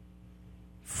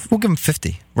 We'll give them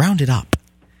 50. Round it up.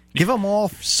 Give them all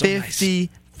 $50,000.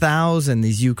 48,000,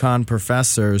 these UConn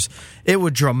professors, it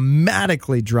would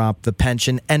dramatically drop the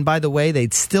pension. And by the way,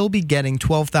 they'd still be getting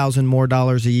 $12,000 more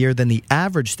a year than the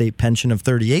average state pension of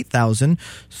 $38,000.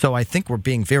 So I think we're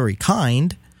being very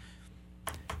kind.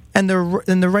 And they're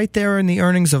right there in the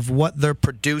earnings of what they're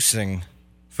producing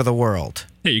for the world.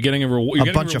 Yeah, you're getting a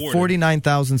bunch of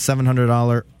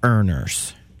 $49,700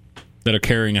 earners that are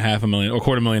carrying $500,000 or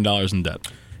 $250,000 in debt.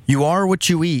 You are what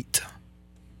you eat.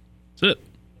 That's it.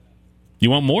 You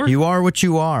want more? You are what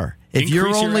you are. If you're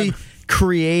only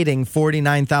creating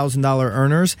 $49,000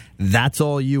 earners, that's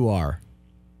all you are.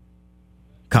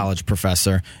 College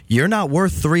professor. You're not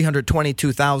worth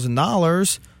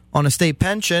 $322,000 on a state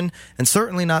pension, and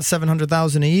certainly not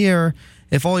 $700,000 a year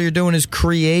if all you're doing is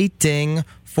creating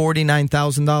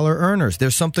 $49,000 earners.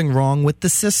 There's something wrong with the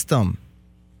system.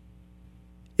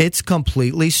 It's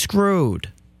completely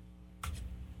screwed.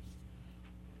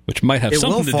 Which might have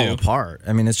something to do. It will fall apart.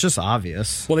 I mean, it's just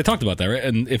obvious. Well, they talked about that, right?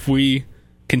 And if we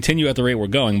continue at the rate we're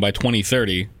going, by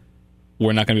 2030,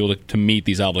 we're not going to be able to meet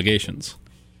these obligations.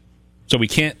 So we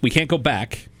can't go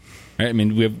back. Right? I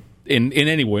mean, we have in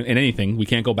anything we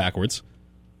can't go backwards.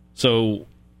 So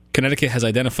Connecticut has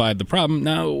identified the problem.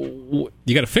 Now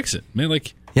you got to fix it, man.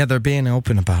 Yeah, they're being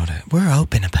open about it. We're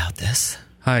open about this.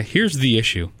 Hi, here's the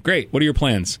issue. Great. What are your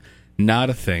plans? Not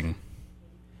a thing.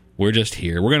 We're just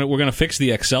here. We're gonna fix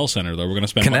the Excel Center, though. We're gonna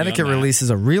spend Connecticut money on that. releases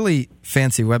a really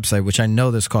fancy website, which I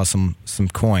know this costs some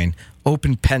coin.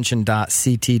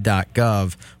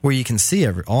 Openpension.ct.gov, where you can see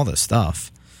all this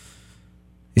stuff.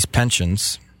 These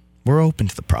pensions, we're open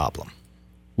to the problem.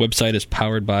 Website is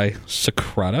powered by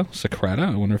Socrata.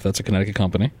 I wonder if that's a Connecticut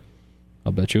company.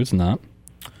 I'll bet you it's not.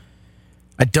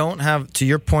 To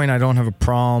your point, I don't have a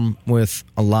problem with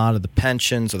a lot of the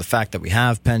pensions or the fact that we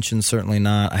have pensions, certainly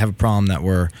not. I have a problem that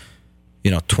we're,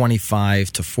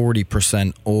 25 to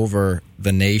 40% over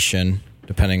the nation,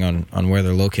 depending on where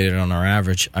they're located on our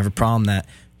average. I have a problem that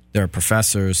there are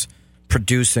professors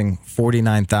producing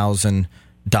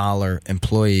 $49,000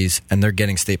 employees and they're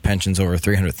getting state pensions over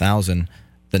 $300,000.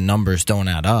 The numbers don't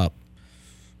add up.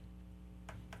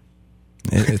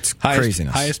 It's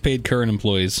craziness. Highest paid current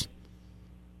employees.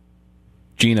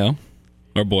 Gino,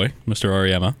 our boy, Mr.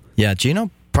 Ariema. Yeah, Gino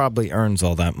probably earns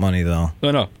all that money, though. Oh,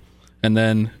 no. And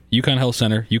then UConn Health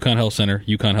Center, UConn Health Center,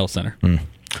 UConn Health Center.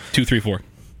 2, 3, 4.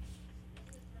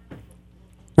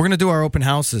 We're going to do our open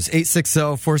houses.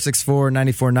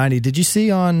 860-464-9490. Did you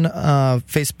see on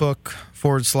Facebook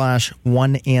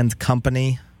 /One and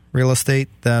Company Real Estate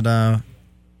that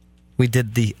we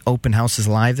did the open houses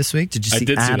live this week? Did you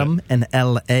see Adam and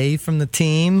L.A. from the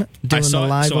team doing the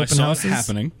live open houses? I saw it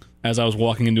happening as I was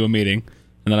walking into a meeting,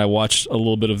 and then I watched a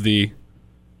little bit of the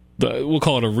we'll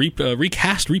call it a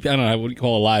recast. I don't know what you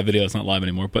call a live video. It's not live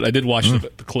anymore, but I did watch the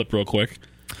clip real quick.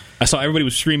 I saw everybody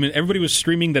was streaming. Everybody was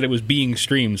streaming that it was being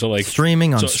streamed. So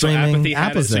streaming. So Apathy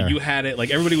had it. So you had it.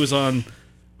 Everybody was on.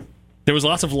 There was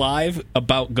lots of live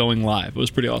about going live. It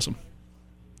was pretty awesome.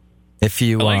 If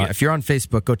you're on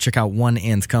Facebook, go check out One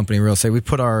and Company Real Estate. We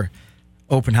put our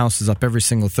open houses up every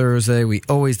single Thursday. We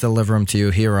always deliver them to you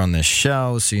here on this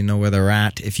show, so you know where they're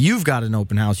at. If you've got an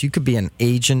open house, you could be an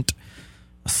agent,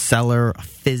 a seller, a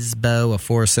FSBO, a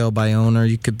for sale by owner.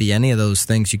 You could be any of those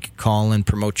things. You could call and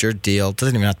promote your deal. It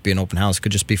doesn't even have to be an open house. It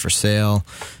could just be for sale.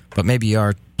 But maybe you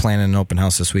are planning an open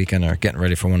house this weekend or getting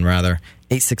ready for one, rather.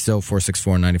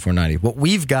 860-464-9490. What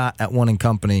we've got at One &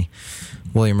 Company,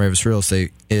 William Ravis Real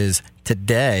Estate, is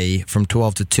today from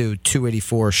 12 to 2,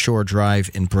 284 Shore Drive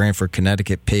in Branford,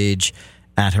 Connecticut. Paige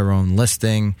at her own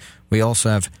listing. We also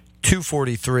have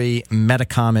 243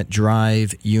 Metacomet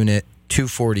Drive, Unit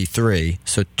 243.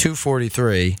 So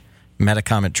 243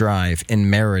 Metacomet Drive in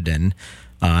Meriden.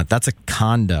 That's a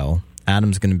condo.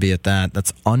 Adam's going to be at that.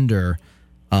 That's under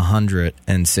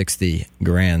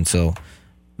 $160,000. So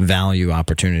value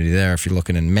opportunity there if you're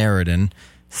looking in Meriden.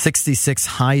 66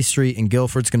 High Street in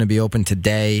Guilford's going to be open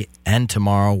today and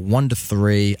tomorrow, 1 to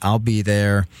 3. I'll be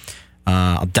there.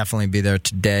 I'll definitely be there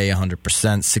today,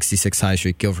 100%. 66 High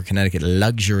Street, Guilford, Connecticut.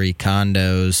 Luxury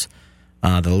condos.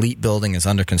 The Elite building is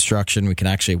under construction. We can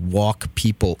actually walk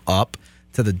people up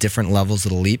to the different levels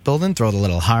of the Elite building. Throw the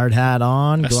little hard hat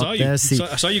on. I saw you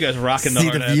guys rocking the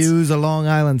hard hats. See the views of Long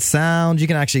Island Sound. You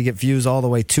can actually get views all the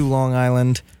way to Long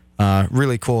Island.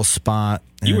 Really cool spot.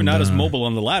 You were not as mobile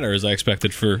on the ladder as I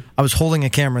expected. I was holding a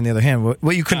camera in the other hand,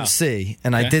 what you couldn't see,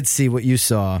 and I did see what you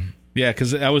saw. Yeah, because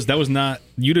that was not.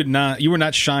 You were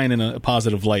not shining a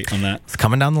positive light on that. It's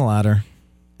coming down the ladder,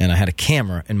 and I had a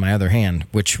camera in my other hand,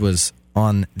 which was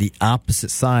on the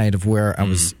opposite side of where I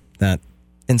was. That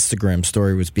Instagram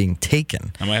story was being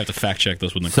taken. I might have to fact check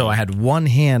this with Nicole. So I had one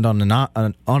hand on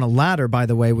a ladder, by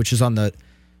the way, which is on the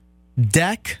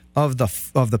deck of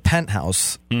the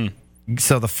penthouse.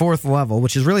 So the 4th level,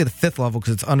 which is really the 5th level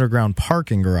because it's underground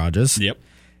parking garages. Yep.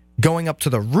 Going up to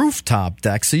the rooftop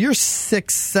deck. So you're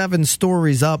 6-7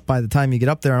 stories up by the time you get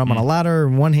up there. And I'm on a ladder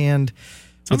in one hand.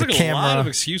 Sounds with like a camera. a lot of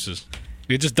excuses.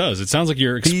 It just does. It sounds like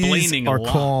you're explaining These are a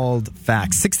lot. called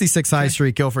facts. 66 High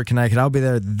Street, Guilford, Connecticut. I'll be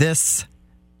there this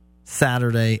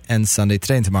Saturday and Sunday,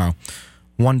 today and tomorrow,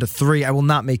 1 to 3. I will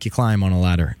not make you climb on a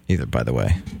ladder either, by the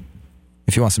way.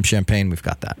 If you want some champagne, we've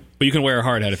got that. But you can wear a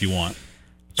hard hat if you want.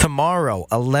 Tomorrow,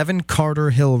 11 Carter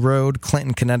Hill Road,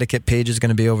 Clinton, Connecticut. Paige is going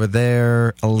to be over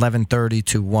there, 11:30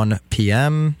 to 1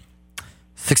 p.m.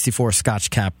 64 Scotch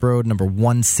Cap Road, number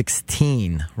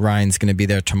 116. Ryan's going to be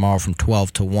there tomorrow from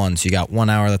 12 to 1. So you got 1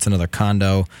 hour. That's another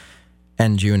condo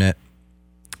end unit.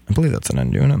 I believe that's an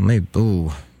end unit. Maybe. Ooh,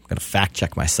 I'm going to fact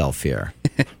check myself here.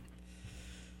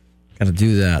 Got to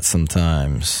do that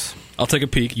sometimes. I'll take a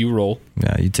peek. You roll.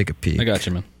 Yeah, you take a peek. I got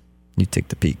you, man. You take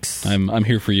the peeks. I'm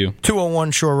here for you.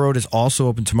 201 Shore Road is also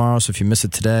open tomorrow, so if you miss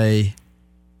it today...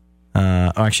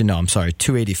 actually, no, I'm sorry.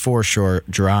 284 Shore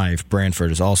Drive,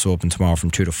 Branford, is also open tomorrow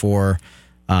from 2 to 4.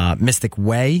 Mystic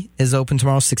Way is open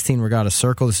tomorrow, 16 Regatta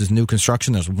Circle. This is new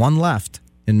construction. There's one left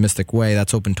in Mystic Way.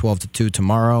 That's open 12 to 2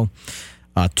 tomorrow.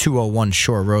 201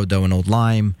 Shore Road, though, in Old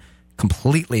Lyme,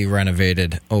 completely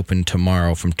renovated, open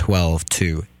tomorrow from 12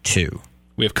 to 2.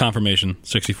 We have confirmation.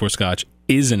 64 Scotch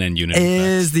is an end unit.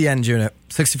 Is the end unit.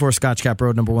 64 Scotch Cap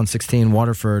Road, number 116,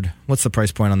 Waterford. What's the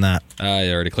price point on that?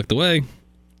 I already clicked away.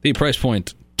 The price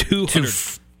point,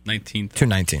 $219.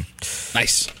 $219.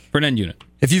 Nice. For an end unit.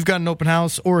 If you've got an open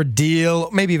house or a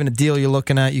deal, maybe even a deal you're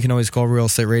looking at, you can always call Real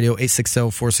Estate Radio,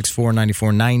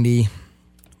 860-464-9490.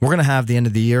 We're going to have, the end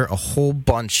of the year, a whole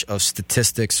bunch of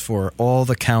statistics for all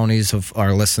the counties of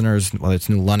our listeners, whether it's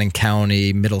New London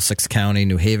County, Middlesex County,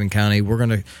 New Haven County. We're going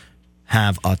to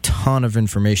have a ton of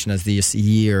information as this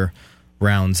year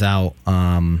rounds out.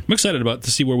 I'm excited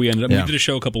to see where we ended up. Yeah. We did a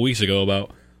show a couple weeks ago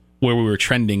about where we were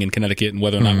trending in Connecticut and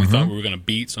whether or not we thought we were going to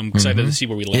beat. So I'm excited to see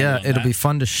where we land. Yeah, it'll be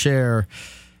fun to share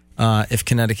if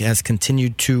Connecticut has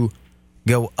continued to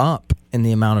go up in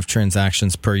the amount of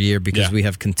transactions per year, because we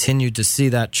have continued to see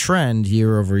that trend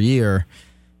year over year,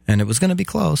 and it was going to be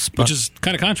close. But which is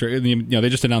kind of contrary. They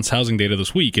just announced housing data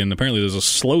this week, and apparently there's a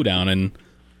slowdown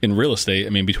in real estate.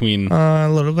 I mean, between a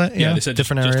little bit, they said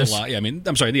different just areas. a lot. Yeah, I mean,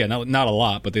 I'm sorry, not a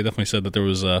lot, but they definitely said that there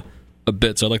was a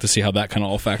bit. So I'd like to see how that kind of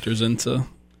all factors into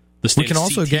the state. We can of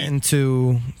also CT. get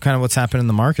into kind of what's happened in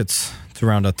the markets to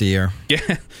round out the year.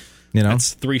 Yeah,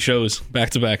 that's 3 shows back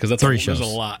to back, because that's 3 shows. shows.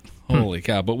 There's a lot. Holy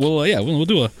cow! But we'll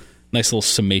do a nice little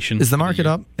summation. Is the market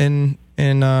up in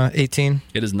 18?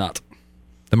 It is not.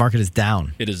 The market is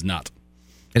down. It is not.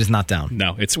 It is not down.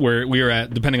 No, it's where we are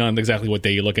at. Depending on exactly what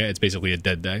day you look at, it's basically a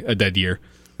dead day, a dead year.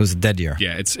 It was a dead year.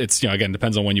 Yeah, it's again,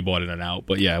 depends on when you bought it and out.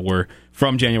 But yeah, we're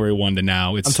from January 1 to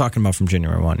now. I'm talking about from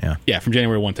January 1. Yeah. Yeah, from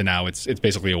January 1 to now, it's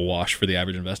basically a wash for the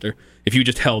average investor. If you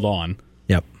just held on,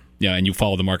 Yep. and you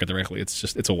follow the market directly,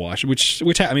 it's a wash. Which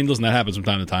I mean, listen, that happens from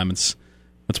time to time.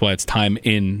 That's why it's time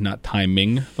in, not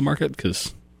timing the market.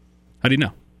 Because how do you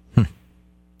know?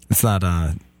 It's not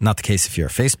the case if you're a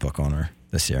Facebook owner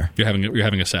this year. You're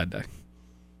having a sad day.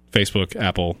 Facebook,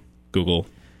 Apple, Google,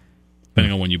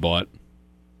 depending on when you bought.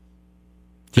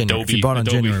 If you bought on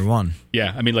Adobe. January 1.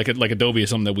 Yeah, I mean, like Adobe is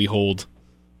something that we hold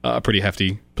a pretty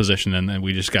hefty position in, and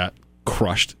we just got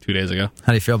crushed 2 days ago.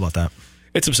 How do you feel about that?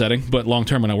 It's upsetting, but long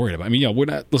term, we're not worried about it. I mean, we're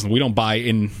not. Listen, we don't buy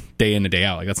in and day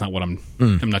out. Like, that's not what I'm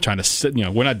not trying to sit.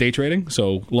 We're not day trading.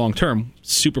 So long term,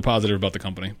 super positive about the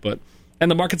company,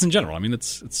 and the markets in general. I mean,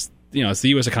 it's the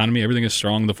U.S. economy. Everything is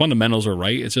strong. The fundamentals are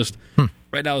right. It's just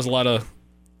right now there's a lot of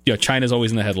China's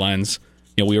always in the headlines.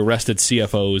 We arrested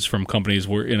CFOs from companies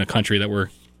we're in a country that we're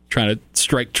trying to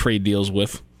strike trade deals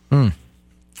with.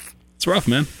 It's rough,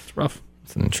 man. It's rough.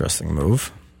 It's an interesting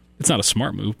move. It's not a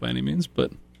smart move by any means,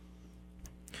 but.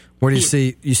 Where do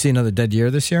you see another dead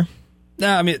year this year?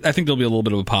 Nah, I mean, I think there'll be a little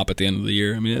bit of a pop at the end of the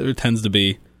year. I mean, there tends to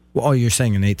be. Well, you're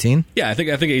saying in 18? Yeah, I think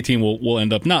 18 will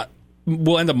end up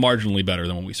marginally better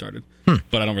than when we started.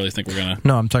 But I don't really think we're gonna.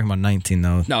 No, I'm talking about 19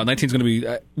 though. No, 19's gonna be.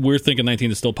 We're thinking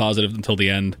 19 is still positive until the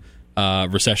end.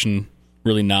 Recession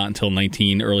really not until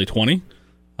 19, early 20.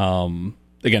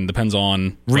 Again, depends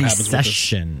on what happens with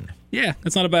recession. Yeah,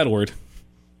 it's not a bad word.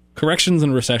 Corrections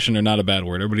and recession are not a bad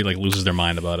word. Everybody loses their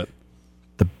mind about it.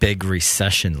 The big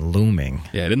recession looming.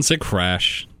 Yeah, I didn't say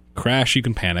crash. Crash, you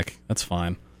can panic. That's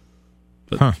fine.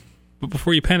 But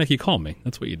before you panic, you call me.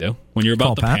 That's what you do. When you're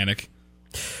about to panic.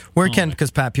 Where because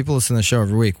Pat, people listen to the show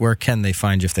every week, where can they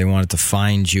find you if they wanted to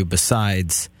find you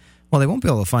besides... Well, they won't be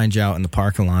able to find you out in the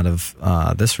parking lot of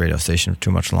this radio station for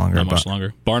too much longer. Not much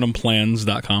longer.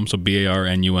 BarnumPlans.com, so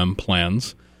BARNUM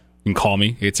plans. You can call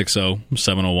me,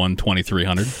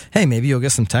 860-701-2300. Hey, maybe you'll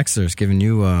get some texters giving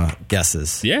you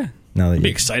guesses. Yeah. Now that It'd be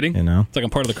exciting. You know? It's like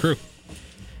I'm part of the crew.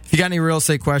 If you got any real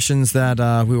estate questions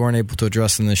that we weren't able to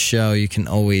address in this show, you can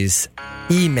always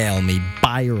email me,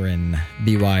 Byron,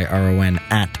 BYRON,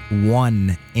 at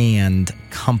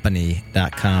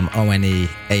oneandcompany.com,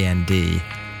 ONEAND,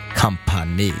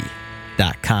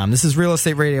 company.com. This is Real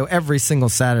Estate Radio every single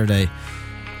Saturday.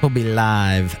 We'll be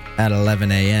live at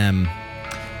 11 a.m.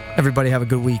 Everybody have a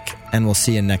good week, and we'll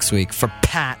see you next week. For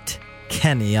Pat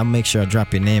Kenny, I'll make sure I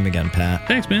drop your name again, Pat.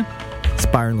 Thanks, man. It's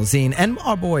Byron Lazine and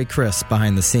our boy Chris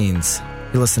behind the scenes.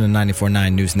 You're listening to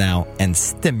 94.9 News Now and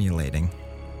Stimulating